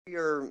We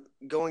are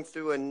going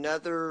through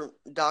another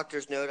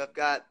doctor's note. I've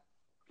got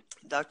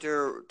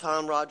Dr.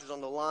 Tom Rogers on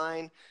the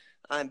line.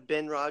 I'm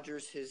Ben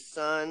Rogers, his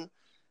son,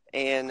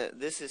 and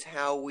this is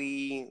how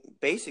we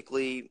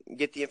basically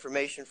get the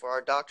information for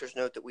our doctor's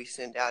note that we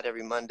send out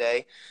every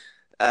Monday.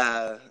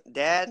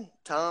 Dad,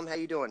 Tom, how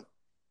you doing?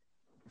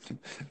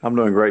 I'm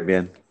doing great,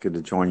 Ben. Good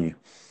to join you.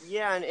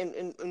 Yeah,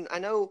 and I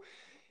know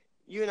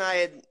you and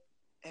I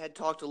had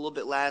talked a little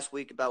bit last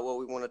week about what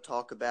we want to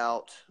talk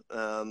about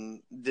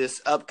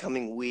this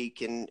upcoming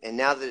week, and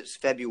now that it's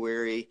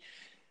February,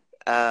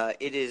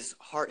 it is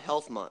Heart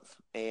Health Month,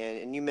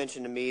 and you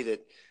mentioned to me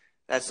that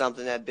that's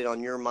something that had been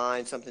on your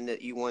mind, something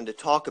that you wanted to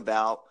talk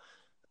about.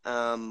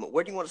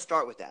 Where do you want to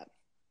start with that?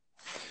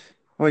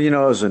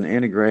 Well, as an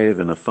integrative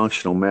and a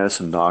functional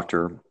medicine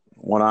doctor,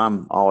 what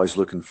I'm always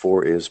looking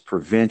for is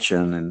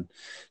prevention and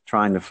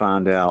trying to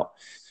find out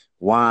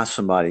why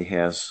somebody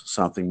has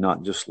something,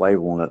 not just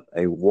labeling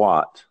it a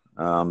what.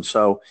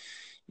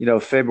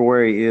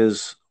 February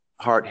is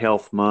Heart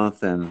Health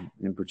Month, and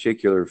in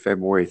particular,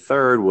 February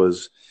 3rd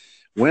was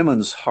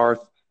Women's Heart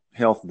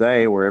Health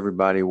Day, where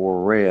everybody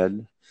wore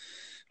red.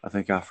 I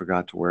think I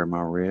forgot to wear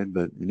my red,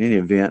 but in any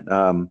event,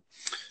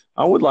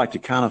 I would like to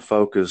kind of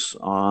focus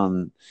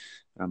on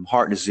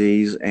heart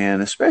disease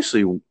and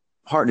especially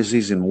heart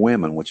disease in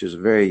women, which is a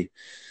very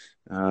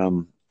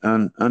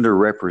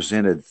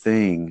underrepresented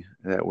thing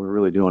that we're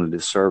really doing a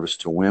disservice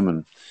to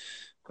women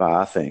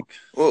by, I think.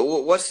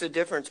 Well, what's the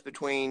difference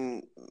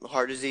between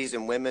heart disease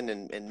in women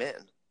and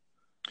men?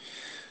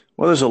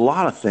 Well, there's a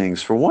lot of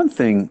things. For one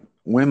thing,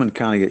 women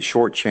kind of get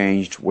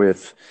shortchanged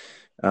with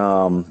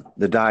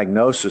the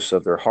diagnosis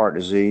of their heart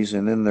disease,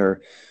 and then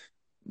they're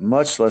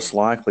much less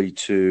likely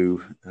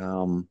to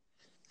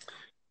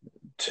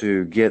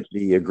get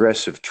the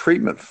aggressive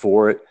treatment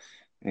for it.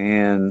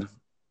 And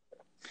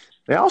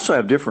they also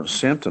have different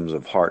symptoms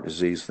of heart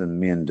disease than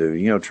men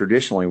do.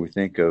 Traditionally we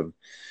think of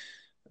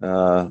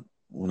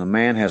when a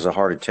man has a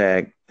heart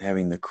attack,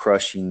 having the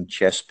crushing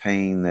chest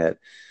pain that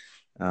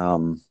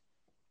um,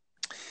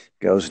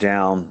 goes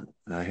down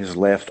his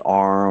left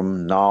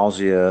arm,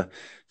 nausea,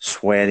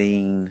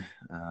 sweating,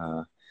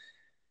 and,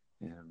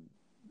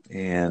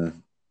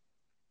 and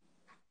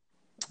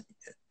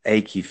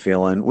achy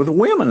feeling. With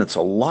women, it's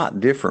a lot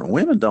different.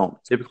 Women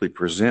don't typically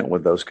present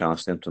with those kind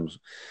of symptoms.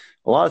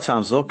 A lot of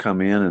times they'll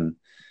come in and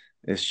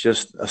it's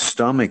just a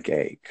stomach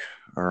ache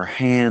or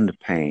hand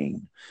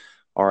pain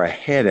or a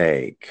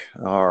headache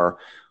or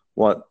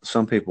what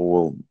some people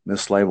will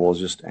mislabel as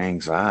just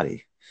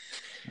anxiety.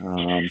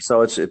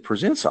 So it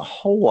presents a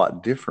whole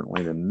lot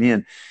differently than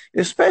men,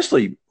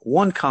 especially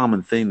one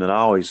common theme that I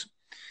always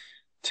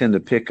tend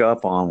to pick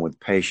up on with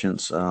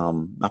patients.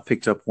 I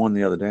picked up one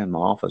the other day in my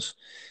office.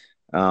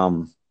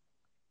 Um,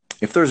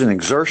 if there's an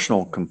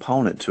exertional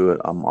component to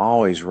it, I'm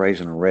always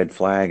raising a red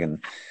flag,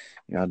 and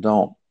I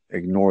don't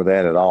ignore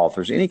that at all. If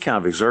there's any kind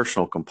of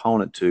exertional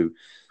component to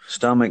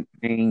stomach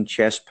pain,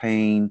 chest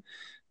pain,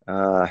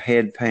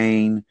 head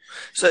pain,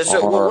 So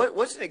or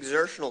what's an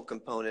exertional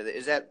component?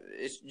 Is that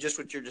is just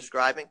what you're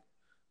describing?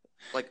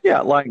 Like,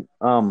 yeah, like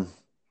the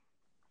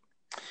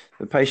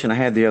patient I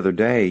had the other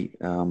day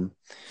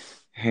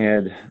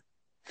had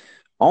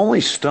only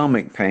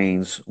stomach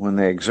pains when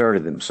they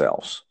exerted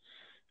themselves,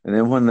 and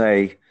then when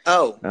they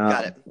oh, uh,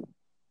 got it.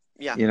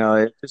 Yeah.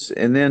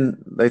 and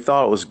then they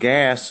thought it was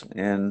gas,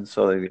 and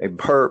so they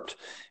burped,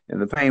 and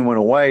the pain went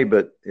away.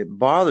 But it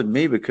bothered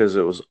me because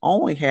it was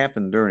only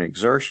happened during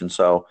exertion.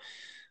 So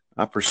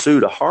I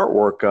pursued a heart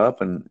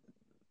workup, and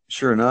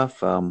sure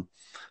enough,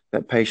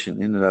 that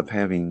patient ended up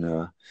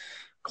having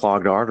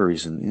clogged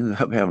arteries and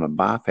ended up having a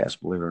bypass,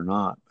 believe it or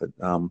not.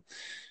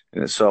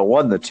 So it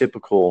wasn't the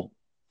typical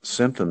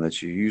symptom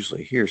that you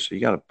usually hear. So you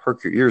got to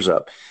perk your ears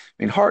up. I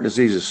mean, heart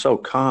disease is so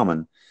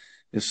common.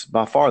 It's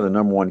by far the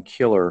number one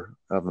killer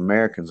of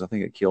Americans. I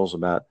think it kills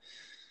about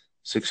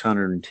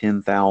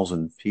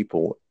 610,000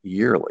 people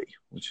yearly,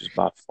 which is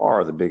by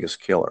far the biggest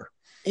killer.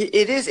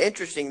 It is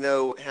interesting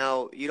though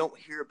how you don't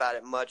hear about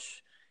it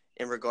much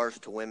in regards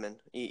to women.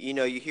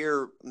 You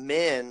hear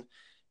men,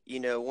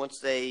 once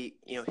they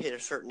hit a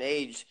certain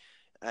age.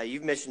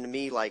 You've mentioned to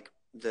me like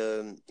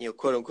the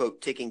quote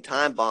unquote ticking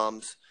time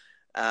bombs.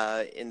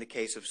 In the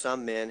case of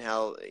some men,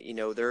 how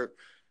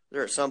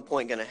they're at some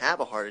point going to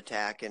have a heart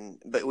attack,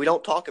 and but we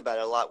don't talk about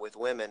it a lot with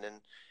women. And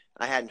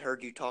I hadn't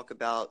heard you talk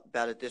about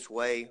it this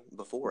way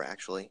before,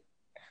 actually.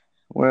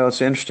 Well,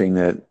 it's interesting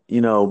that,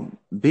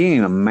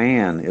 being a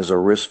man is a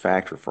risk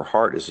factor for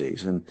heart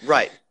disease. And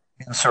Right.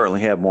 men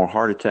certainly have more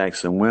heart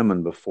attacks than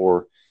women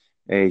before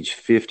age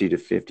 50 to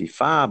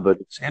 55. But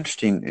it's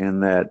interesting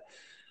in that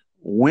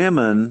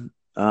women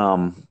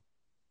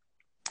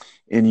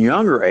in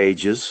younger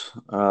ages,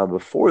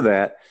 before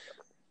that,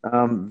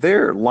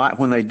 they're like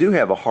when they do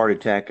have a heart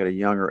attack at a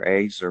younger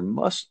age, they're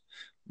much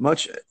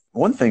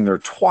one thing, they're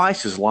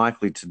twice as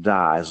likely to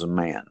die as a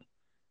man.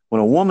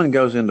 When a woman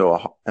goes into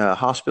a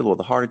hospital with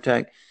a heart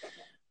attack,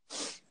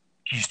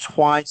 she's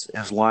twice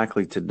as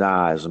likely to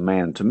die as a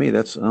man. To me,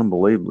 that's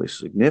unbelievably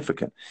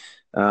significant.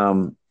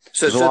 So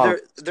There's a lot of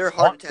their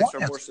heart one attacks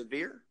are is more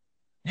severe.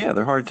 Yeah,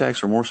 their heart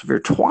attacks are more severe,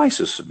 twice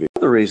as severe.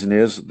 The reason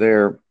is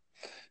they're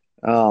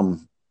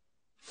um,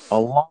 a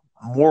lot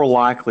more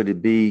likely to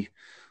be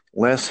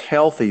less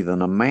healthy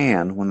than a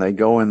man when they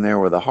go in there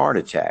with a heart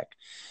attack.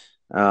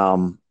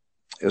 Um,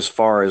 as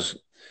far as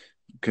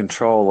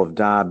control of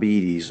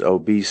diabetes,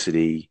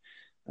 obesity,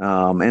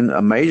 and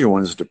a major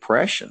one is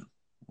depression.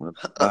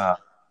 Uh,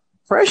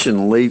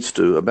 Depression leads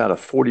to about a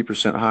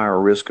 40% higher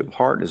risk of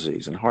heart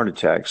disease and heart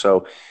attack.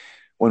 So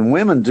when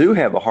women do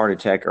have a heart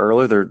attack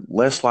early, they're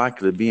less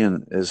likely to be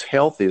as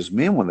healthy as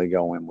men when they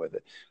go in with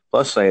it.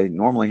 Plus, they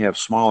normally have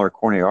smaller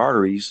coronary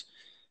arteries.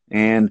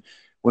 And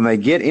when they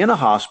get in a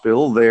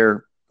hospital,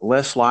 they're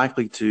less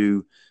likely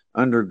to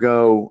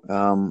undergo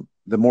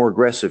the more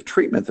aggressive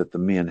treatment that the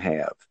men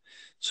have.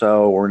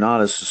 So we're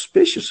not as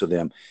suspicious of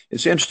them.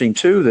 It's interesting,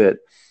 too, that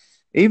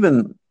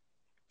even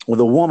with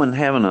a woman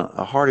having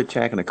a heart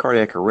attack and a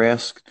cardiac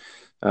arrest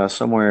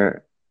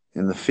somewhere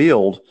in the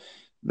field,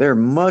 they're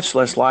much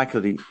less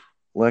likely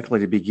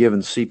to be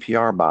given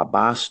CPR by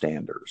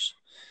bystanders.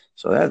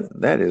 So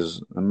that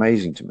is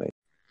amazing to me.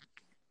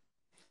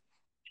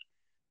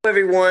 Hello,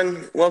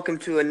 everyone. Welcome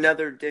to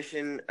another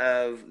edition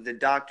of the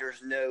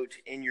Doctor's Note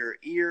in Your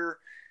Ear.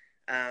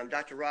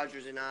 Dr.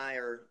 Rogers and I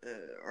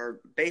are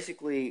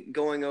basically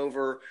going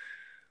over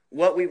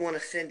what we want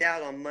to send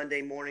out on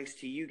Monday mornings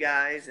to you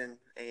guys and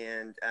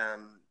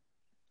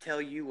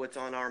tell you what's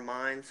on our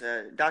minds.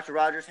 Dr.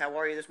 Rogers, how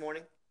are you this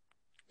morning?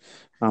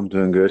 I'm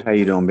doing good. How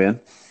you doing, Ben?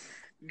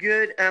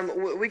 Good.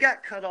 We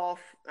got cut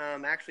off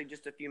actually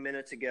just a few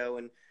minutes ago,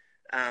 and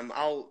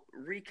I'll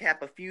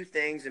recap a few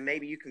things, and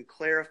maybe you can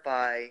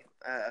clarify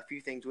a few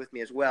things with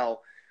me as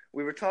well.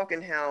 We were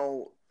talking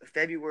how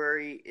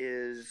February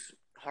is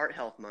Heart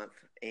Health Month,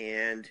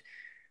 and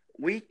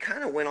we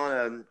kind of went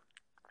on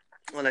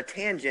a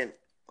tangent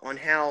on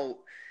how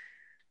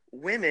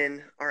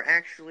women are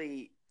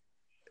actually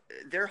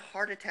their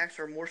heart attacks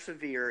are more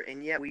severe,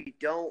 and yet we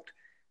don't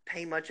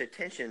pay much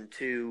attention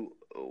to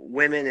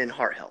women and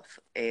heart health.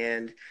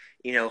 And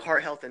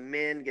heart health in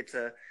men gets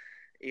a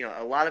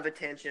lot of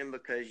attention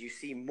because you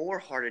see more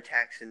heart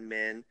attacks in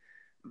men,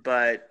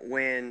 but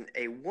when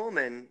a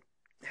woman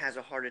has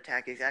a heart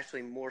attack, it's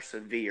actually more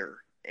severe.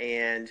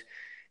 And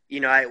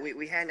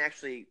we hadn't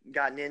actually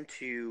gotten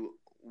into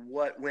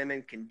what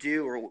women can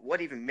do or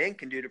what even men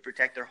can do to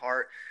protect their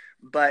heart,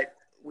 but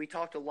we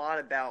talked a lot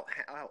about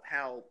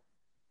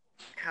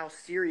how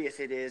serious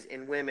it is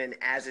in women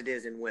as it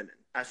is in men.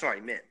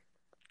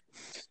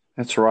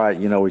 That's right.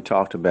 We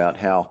talked about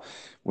how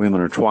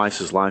women are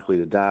twice as likely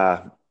to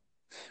die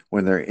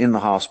when they're in the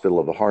hospital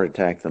of a heart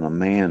attack than a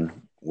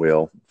man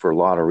will for a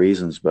lot of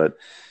reasons, but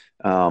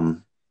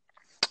um,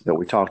 that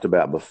we talked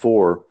about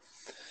before.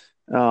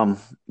 The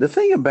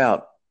thing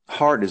about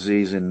heart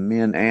disease in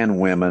men and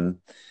women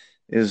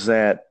is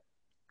that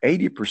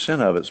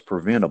 80% of it's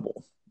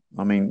preventable.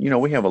 I mean,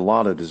 we have a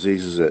lot of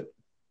diseases that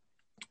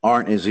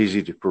aren't as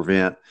easy to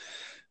prevent,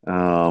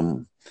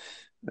 um,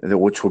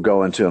 which we'll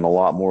go into in a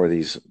lot more of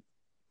these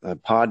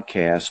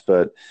podcasts,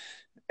 but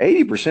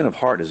 80% of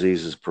heart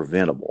disease is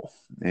preventable.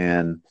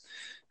 And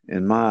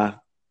in my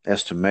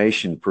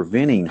estimation,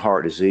 preventing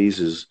heart disease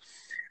is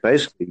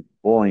basically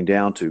boiling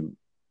down to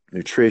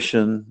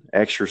nutrition,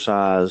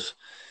 exercise,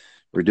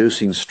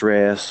 reducing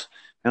stress,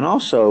 and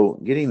also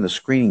getting the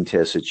screening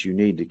tests that you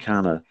need to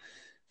kind of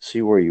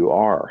see where you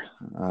are.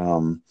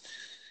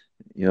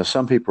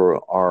 Some people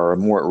are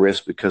more at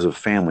risk because of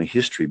family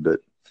history, but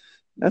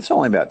that's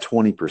only about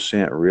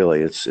 20%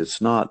 really.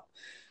 It's not,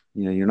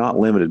 you're not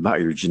limited by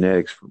your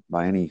genetics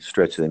by any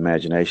stretch of the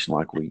imagination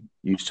like we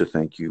used to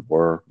think you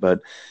were.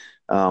 But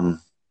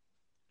um,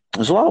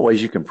 there's a lot of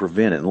ways you can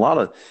prevent it. And a lot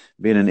of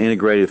being an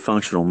integrated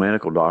functional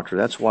medical doctor,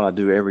 that's what I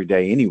do every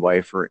day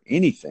anyway for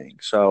anything.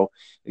 So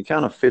it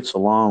kind of fits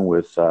along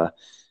with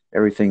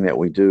everything that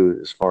we do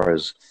as far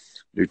as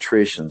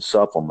nutrition,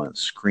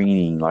 supplements,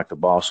 screening, like the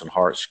Boston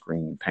Heart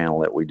Screening panel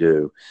that we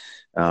do,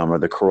 or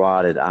the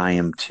carotid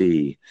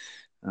IMT,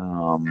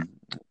 um,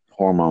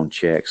 hormone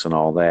checks and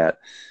all that.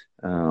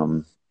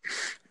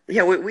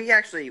 Yeah,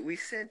 we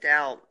sent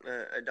out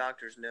a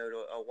doctor's note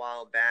a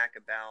while back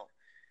about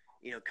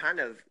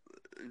kind of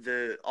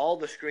all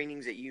the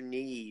screenings that you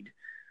need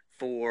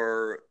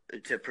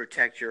to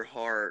protect your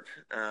heart.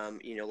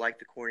 Like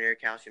the coronary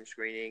calcium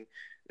screening,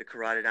 the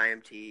carotid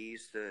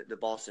IMTs, the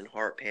Boston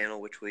Heart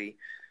Panel, which we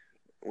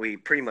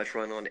pretty much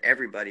run on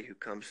everybody who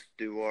comes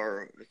through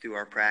our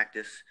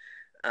practice.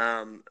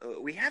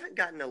 We haven't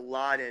gotten a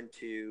lot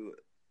into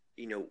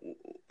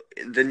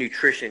the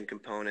nutrition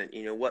component.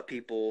 What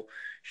people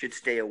should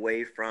stay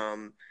away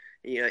from.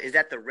 Is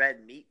that the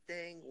red meat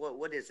thing?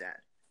 What is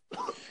that?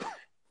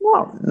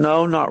 Well,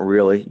 no, not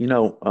really.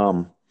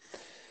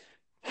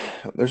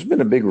 There's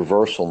been a big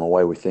reversal in the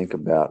way we think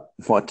about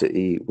what to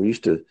eat. We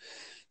used to,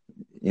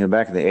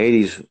 back in the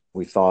 80s,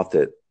 we thought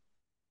that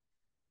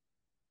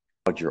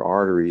your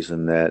arteries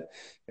and that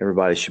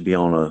everybody should be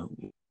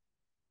on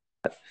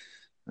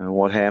and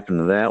what happened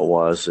to that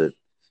was that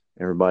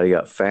everybody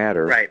got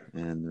fatter, Right.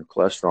 And their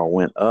cholesterol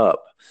went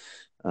up,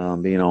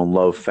 being on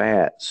low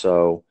fat.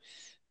 So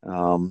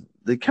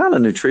the kind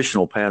of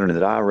nutritional pattern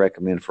that I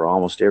recommend for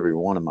almost every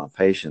one of my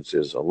patients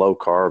is a low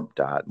carb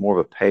diet, more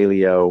of a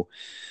paleo,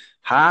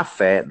 high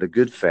fat, the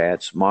good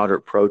fats,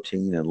 moderate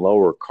protein, and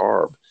lower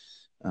carb.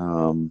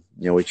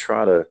 We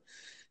try to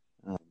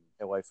get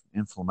away from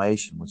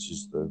inflammation, which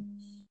is the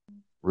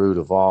root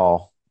of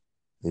all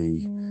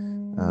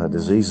the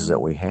diseases that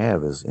we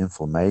have is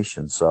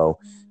inflammation. So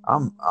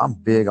I'm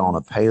big on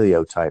a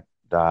paleo type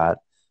diet,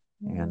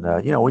 and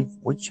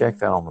we check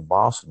that on the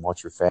Boston.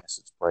 What's your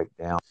fastest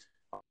breakdown?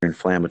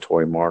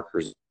 Inflammatory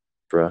markers,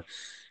 etc.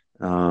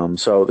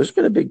 So there's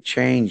been a big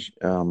change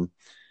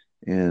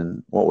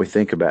in what we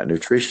think about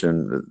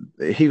nutrition.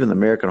 Even the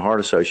American Heart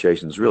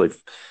Association is really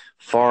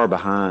far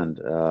behind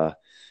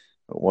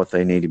what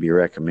they need to be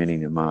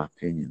recommending, in my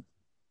opinion.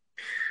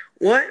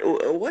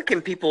 What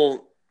can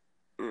people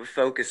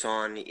focus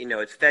on?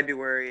 It's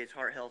February, it's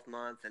Heart Health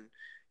Month,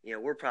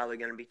 and we're probably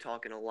going to be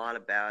talking a lot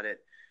about it.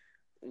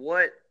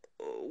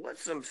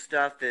 What's some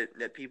stuff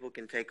that people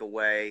can take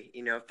away?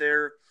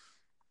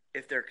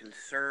 If they're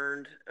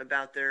concerned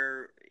about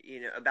their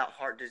about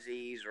heart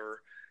disease,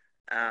 or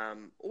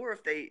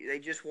if they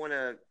just want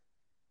to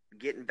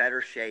get in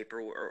better shape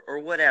or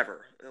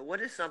whatever. What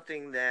is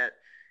something that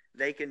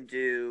they can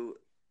do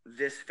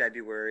this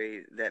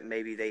February that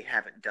maybe they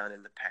haven't done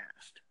in the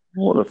past?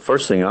 Well, the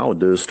first thing I would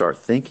do is start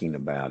thinking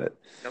about it.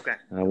 Okay.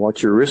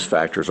 What your risk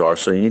factors are.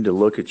 So you need to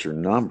look at your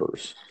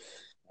numbers.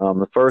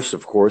 The first,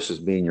 of course, is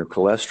being your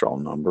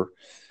cholesterol number.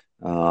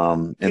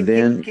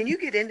 Can you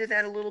get into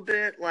that a little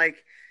bit?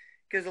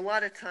 Because a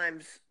lot of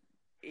times,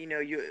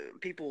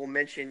 people will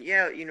mention,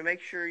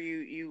 make sure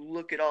you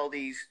look at all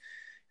these,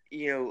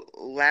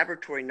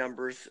 laboratory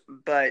numbers,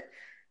 but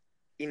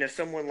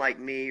someone like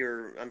me,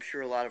 or I'm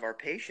sure a lot of our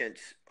patients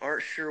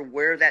aren't sure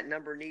where that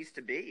number needs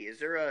to be. Is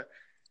there a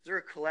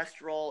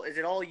cholesterol? Is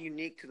it all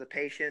unique to the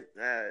patient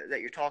that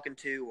you're talking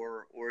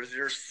to, or is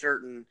there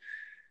certain,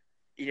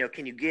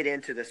 can you get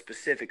into the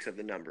specifics of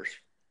the numbers?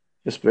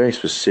 It's very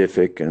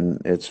specific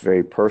and it's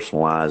very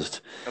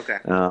personalized. Okay.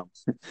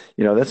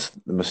 That's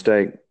the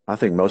mistake I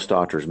think most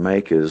doctors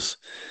make is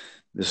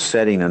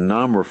setting a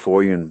number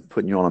for you and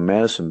putting you on a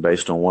medicine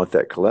based on what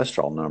that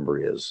cholesterol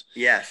number is.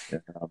 Yes.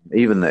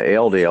 Even the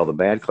LDL, the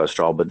bad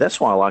cholesterol. But that's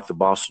why I like the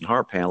Boston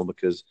Heart Panel,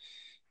 because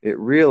it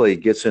really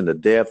gets into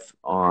depth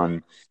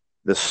on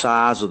the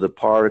size of the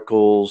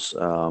particles,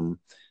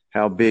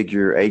 how big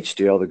your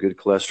HDL, the good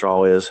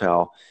cholesterol, is,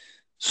 how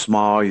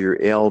small your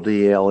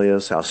LDL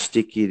is, how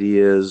sticky it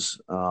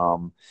is.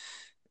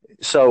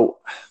 So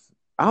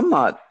I'm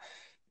not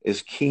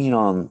as keen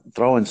on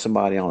throwing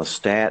somebody on a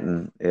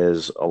statin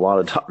as a lot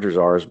of doctors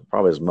are, as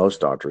probably as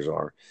most doctors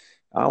are.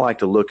 I like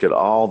to look at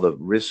all the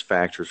risk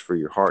factors for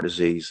your heart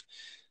disease,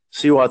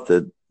 see what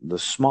the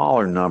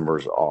smaller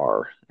numbers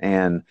are,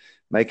 and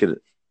make a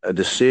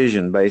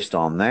decision based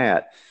on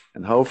that,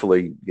 and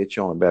hopefully get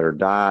you on a better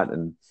diet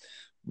and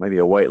maybe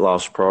a weight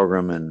loss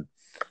program, and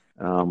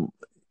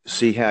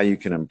see how you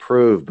can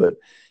improve. But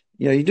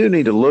you do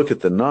need to look at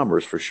the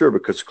numbers for sure,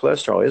 because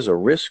cholesterol is a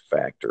risk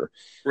factor.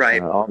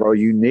 Right. Although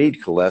you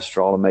need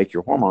cholesterol to make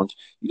your hormones,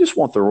 you just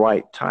want the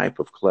right type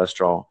of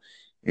cholesterol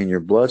in your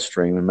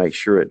bloodstream and make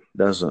sure it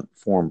doesn't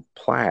form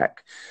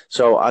plaque.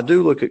 So I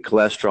do look at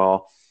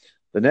cholesterol.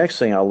 The next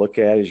thing I look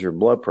at is your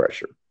blood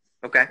pressure.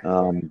 Okay.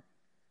 A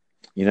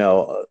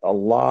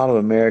lot of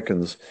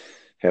Americans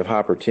have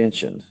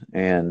hypertension,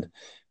 and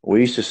we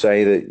used to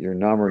say that your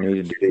number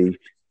needed to be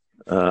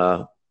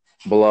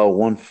below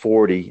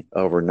 140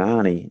 over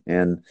 90,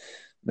 and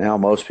now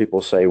most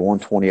people say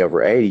 120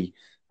 over 80.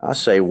 I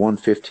say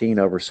 115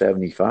 over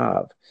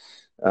 75.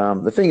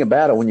 The thing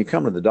about it, when you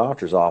come to the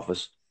doctor's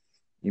office,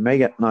 you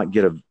may not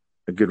get a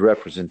good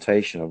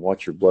representation of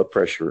what your blood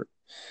pressure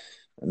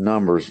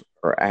numbers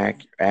are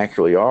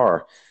accurately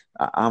are.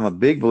 I'm a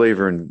big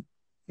believer in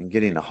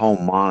getting a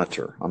home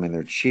monitor. I mean,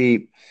 they're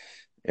cheap.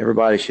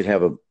 Everybody should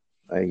have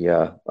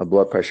a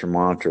blood pressure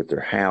monitor at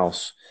their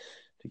house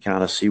to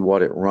kind of see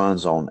what it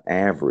runs on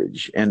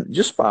average. And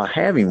just by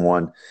having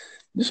one,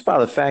 just by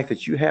the fact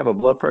that you have a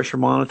blood pressure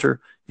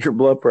monitor, your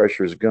blood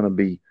pressure is going to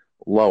be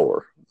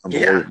lower.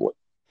 Unbelievably.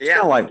 Yeah. It's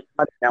kind of like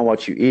writing down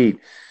what you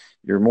eat.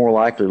 You're more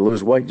likely to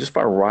lose weight just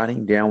by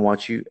writing down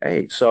what you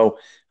ate. So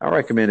I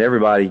recommend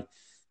everybody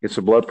gets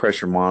a blood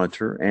pressure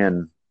monitor.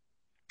 And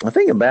the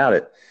thing about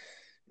it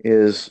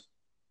is,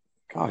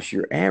 gosh,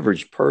 your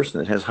average person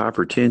that has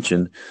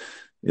hypertension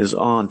is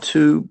on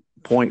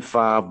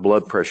 2.5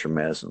 blood pressure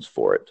medicines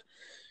for it.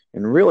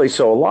 And really,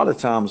 so a lot of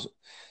times,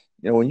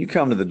 when you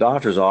come to the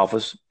doctor's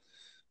office,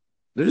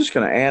 they're just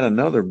going to add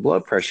another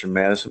blood pressure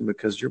medicine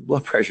because your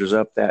blood pressure's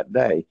up that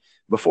day.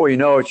 Before you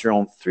know it, you're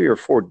on 3 or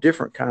 4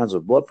 different kinds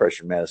of blood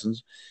pressure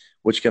medicines,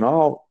 which can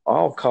all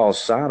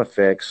cause side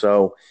effects.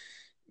 So,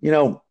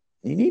 you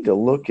need to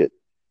look at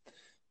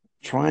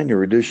trying to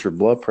reduce your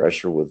blood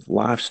pressure with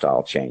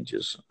lifestyle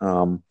changes.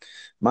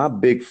 My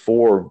big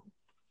 4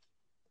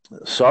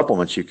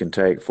 supplements you can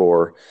take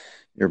for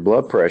your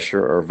blood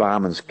pressure are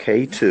vitamins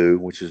K2,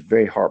 which is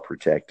very heart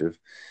protective.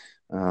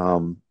 I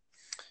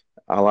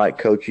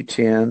like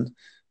CoQ10.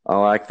 I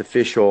like the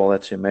fish oil,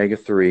 that's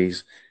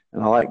omega-3s.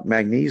 and I like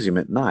magnesium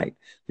at night.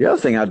 The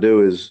other thing I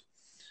do is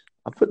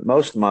I put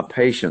most of my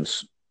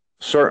patients,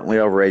 certainly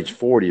over age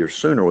 40 or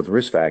sooner with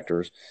risk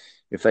factors,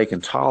 if they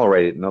can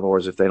tolerate it. In other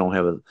words, if they don't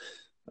have an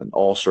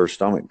ulcer or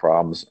stomach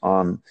problems,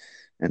 on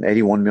an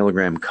 81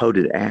 milligram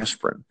coated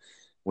aspirin.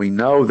 We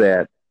know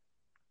that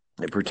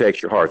it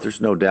protects your heart. There's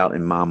no doubt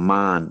in my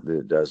mind that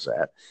it does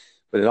that.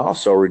 But it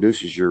also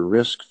reduces your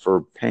risk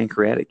for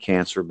pancreatic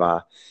cancer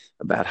by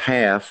about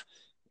half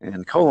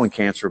and colon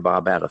cancer by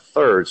about a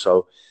third.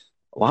 So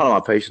a lot of my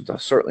patients, I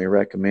certainly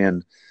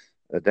recommend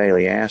a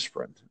daily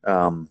aspirin.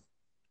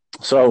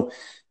 So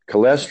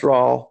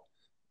cholesterol,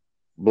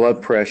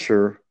 blood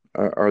pressure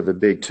are the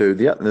big two.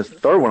 The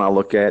third one I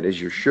look at is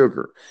your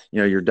sugar,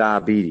 your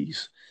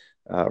diabetes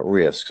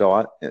risk.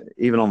 So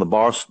even on the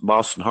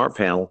Boston Heart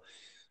Panel,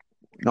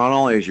 not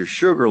only is your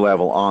sugar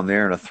level on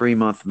there and a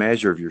 3-month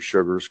measure of your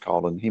sugars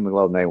called an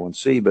hemoglobin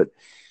A1C, but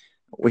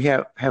we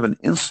have an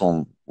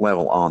insulin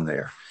level on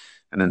there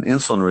and an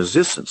insulin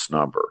resistance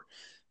number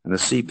and a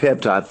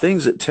C-peptide,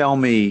 things that tell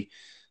me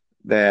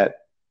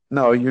that,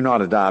 no, you're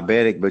not a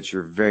diabetic, but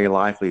you're very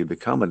likely to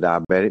become a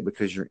diabetic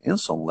because your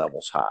insulin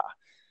level's high.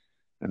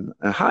 And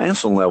a high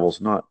insulin level is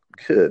not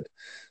good.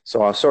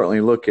 So I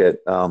certainly look at.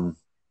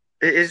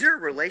 Is there a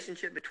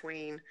relationship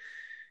between,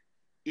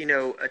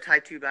 a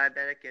type 2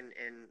 diabetic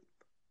and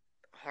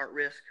heart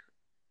risk?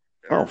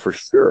 Oh, for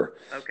sure.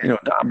 Okay.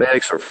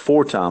 Diabetics are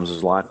 4 times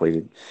as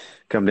likely to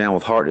come down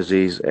with heart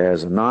disease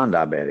as a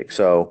non-diabetic.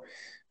 So,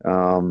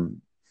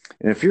 and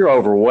if you're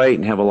overweight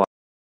and have a lot.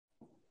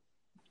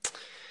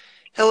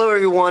 Hello,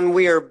 everyone.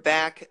 We are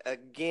back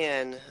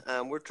again.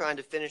 We're trying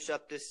to finish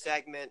up this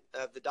segment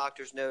of the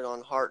doctor's note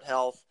on heart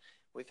health.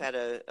 We've had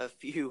a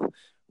few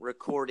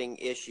recording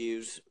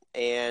issues,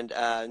 and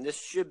this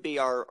should be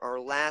our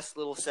last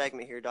little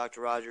segment here,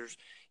 Dr. Rogers.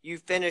 You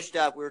finished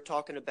up. We were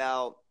talking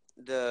about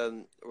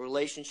the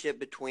relationship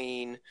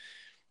between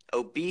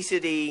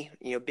obesity,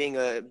 being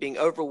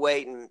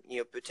overweight and,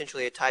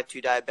 potentially a type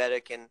 2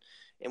 diabetic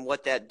and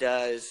what that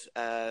does,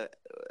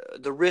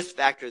 the risk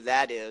factor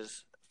that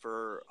is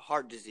for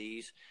heart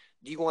disease.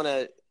 Do you want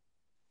to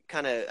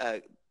kind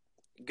of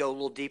go a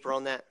little deeper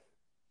on that?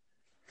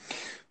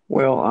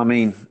 Well,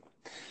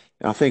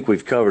 I think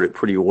we've covered it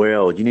pretty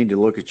well. You need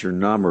to look at your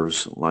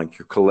numbers, like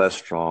your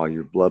cholesterol,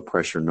 your blood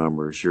pressure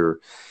numbers, your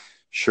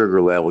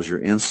sugar levels, your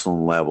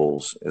insulin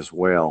levels as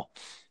well.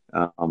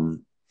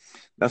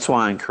 That's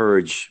why I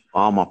encourage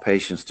all my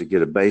patients to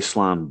get a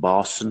baseline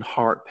Boston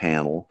Heart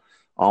Panel,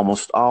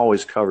 almost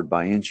always covered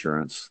by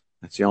insurance.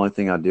 That's the only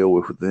thing I deal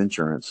with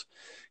insurance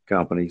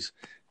companies.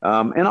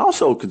 And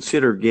also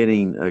consider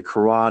getting a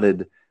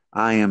carotid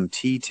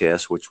IMT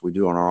test, which we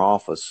do in our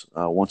office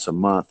once a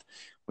month.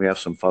 We have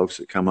some folks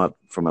that come up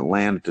from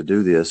Atlanta to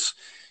do this.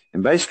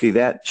 And basically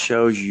that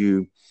shows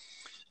you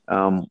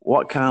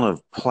what kind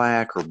of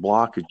plaque or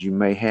blockage you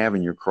may have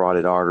in your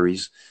carotid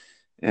arteries.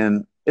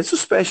 And it's a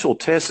special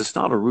test. It's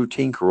not a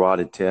routine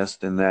carotid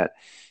test in that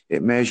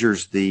it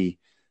measures the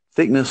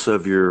thickness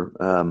of your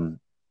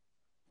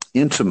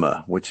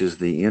intima, which is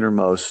the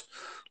innermost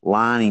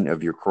lining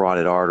of your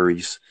carotid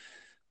arteries.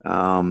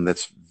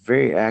 That's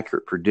very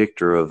accurate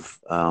predictor of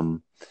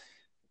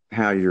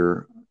how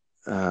your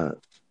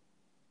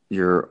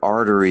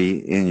artery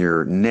in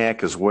your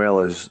neck as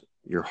well as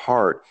your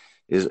heart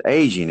is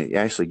aging. It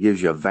actually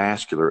gives you a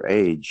vascular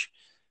age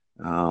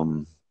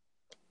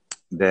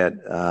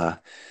that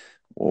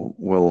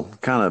will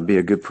kind of be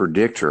a good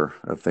predictor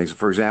of things.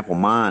 For example,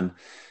 mine,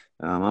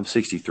 I'm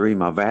 63.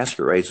 My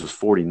vascular age was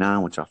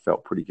 49, which I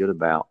felt pretty good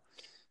about.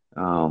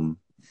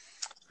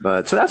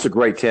 But so that's a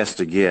great test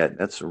to get.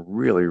 That's a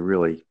really,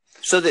 really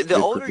so the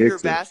older your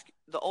predictor.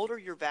 the older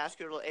your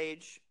vascular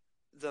age,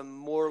 the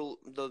more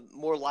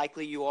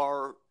likely you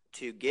are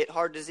to get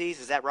heart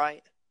disease. Is that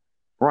right?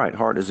 Right,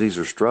 heart disease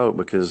or stroke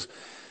because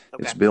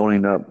Okay. it's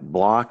building up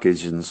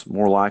blockage and it's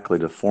more likely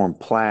to form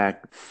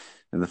plaque.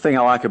 And the thing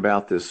I like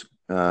about this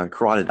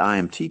carotid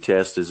IMT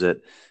test is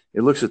that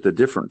it looks at the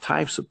different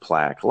types of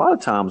plaque. A lot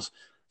of times,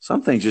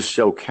 some things just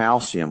show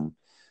calcium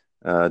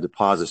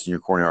deposits in your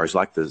coronary arteries,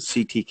 like the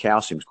CT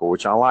calcium score,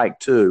 which I like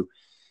too.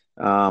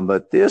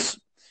 But this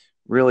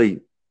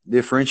really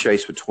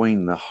differentiates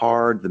between the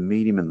hard, the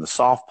medium, and the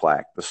soft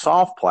plaque. The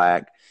soft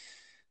plaque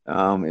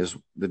is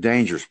the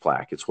dangerous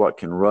plaque. It's what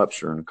can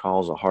rupture and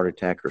cause a heart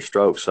attack or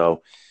stroke.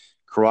 So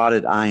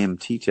carotid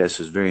IMT test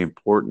is very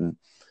important.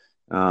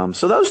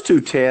 So those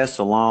 2 tests,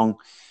 along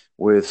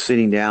with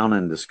sitting down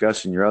and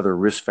discussing your other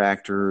risk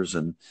factors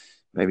and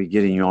maybe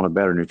getting you on a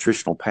better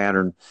nutritional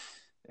pattern,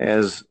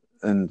 as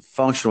a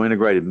functional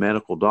integrated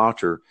medical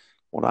doctor,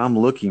 what I'm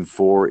looking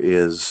for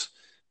is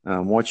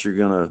what you're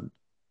going to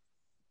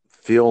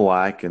feel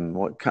like and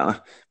what kind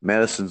of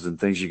medicines and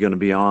things you're going to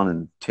be on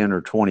in 10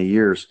 or 20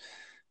 years.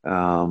 In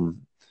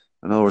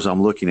other words,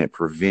 I'm looking at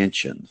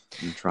prevention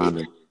and trying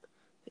to.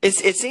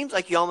 It seems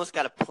like you almost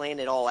got to plan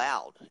it all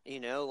out.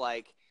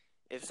 Like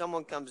if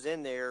someone comes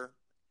in there,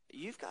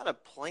 you've got to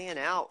plan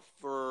out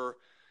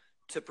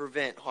to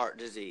prevent heart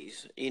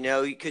disease.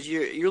 Because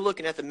you're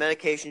looking at the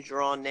medications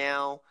you're on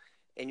now,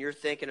 and you're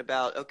thinking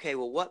about, okay,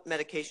 well, what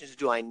medications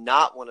do I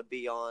not want to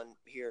be on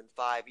here in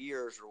 5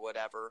 years or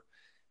whatever?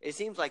 It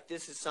seems like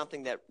this is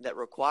something that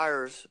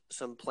requires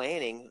some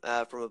planning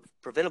from a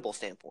preventable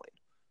standpoint.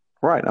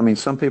 Right. I mean,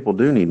 some people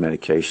do need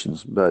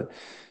medications, but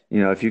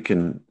if you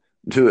can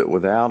do it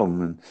without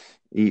them and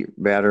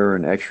eat better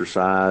and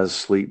exercise,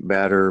 sleep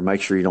better,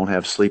 make sure you don't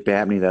have sleep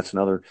apnea. That's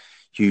another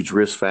huge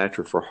risk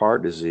factor for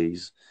heart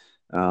disease.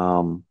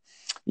 Um,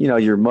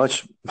 you're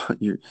much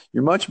you're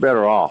much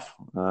better off.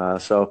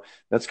 So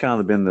that's kind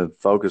of been the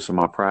focus of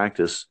my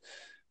practice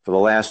for the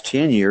last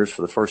 10 years.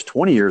 For the first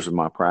 20 years of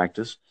my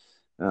practice,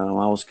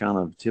 I was kind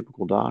of a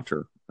typical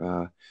doctor,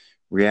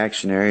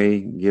 reactionary,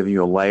 giving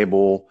you a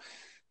label,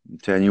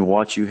 telling you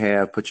what you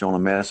have, put you on a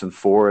medicine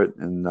for it,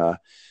 and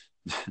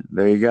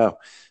there you go.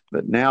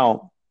 But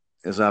now,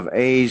 as I've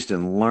aged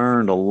and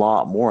learned a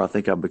lot more, I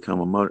think I've become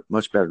a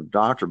much better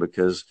doctor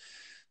because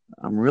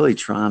I'm really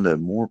trying to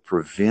more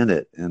prevent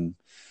it than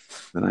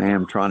I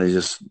am trying to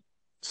just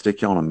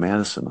stick you on a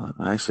medicine.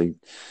 I actually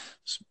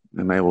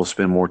am able to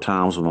spend more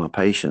times with my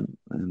patient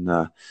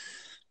and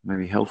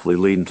maybe hopefully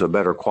leading to a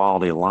better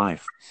quality of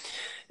life.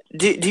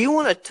 Do you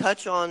want to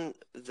touch on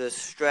the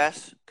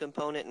stress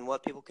component and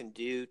what people can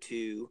do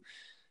to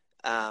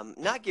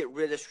not get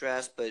rid of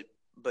stress,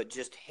 but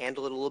just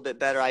handle it a little bit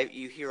better?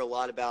 You hear a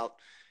lot about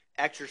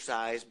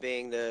exercise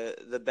being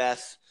the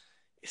best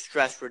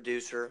stress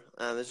reducer.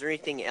 Is there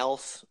anything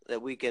else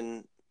that we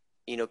can,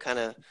 kind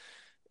of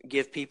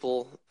give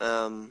people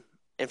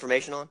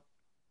information on?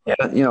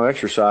 Yeah,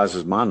 exercise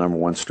is my number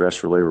one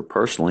stress reliever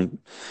personally.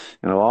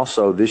 And I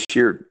also this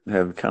year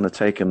have kind of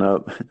taken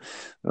up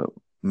uh,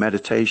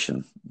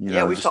 meditation,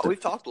 Yeah, we've just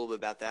talked a little bit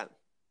about that.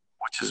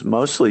 which is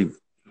mostly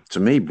to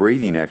me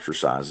breathing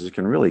exercises. It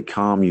can really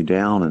calm you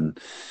down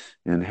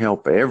and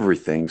help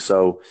everything.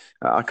 So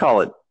I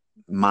call it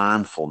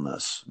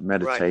mindfulness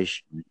Right.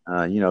 meditation.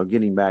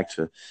 Getting back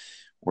to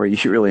where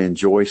you really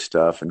enjoy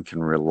stuff and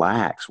can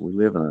relax. We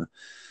live in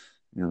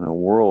a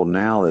world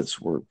now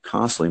we're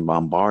constantly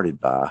bombarded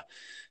by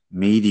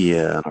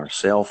media and our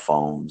cell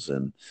phones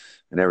and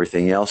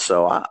everything else.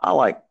 So I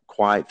like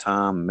quiet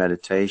time,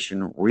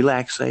 meditation,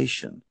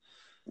 relaxation.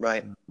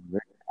 Right.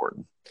 Very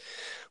important.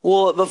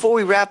 Well, before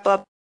we wrap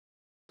up,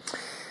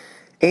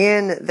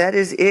 and that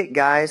is it,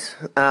 guys.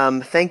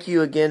 Thank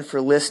you again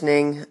for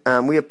listening.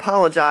 We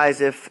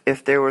apologize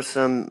if there were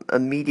some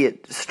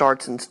immediate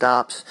starts and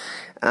stops.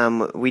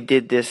 We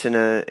did this in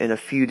a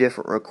few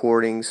different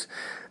recordings.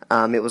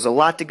 It was a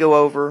lot to go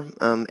over.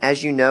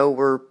 As you know,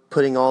 we're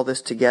putting all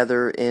this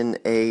together in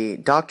a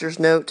doctor's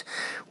note,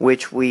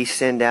 which we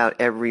send out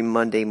every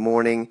Monday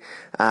morning.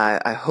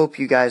 I hope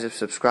you guys have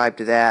subscribed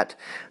to that.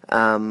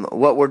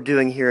 What we're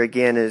doing here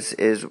again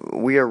is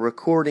we are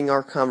recording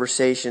our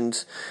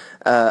conversations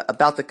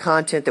about the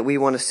content that we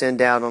want to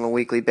send out on a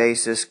weekly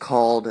basis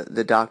called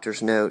the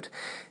Doctor's Note,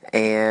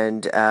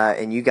 and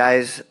you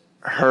guys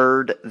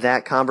heard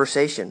that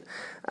conversation.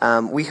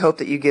 We hope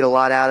that you get a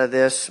lot out of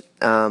this.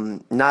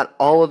 Not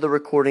all of the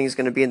recording is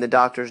going to be in the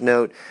Doctor's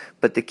Note,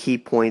 but the key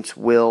points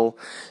will.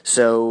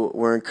 So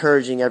we're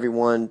encouraging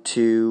everyone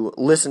to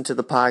listen to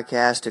the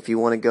podcast if you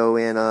want to go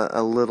in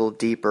a little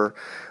deeper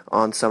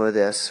on some of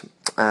this.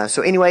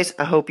 So anyways,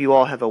 I hope you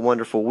all have a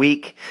wonderful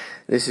week.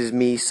 This is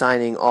me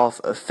signing off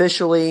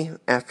officially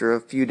after a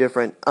few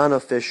different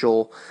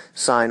unofficial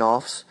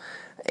sign-offs.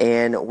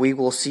 And we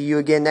will see you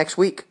again next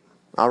week.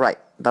 All right.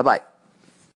 Bye-bye.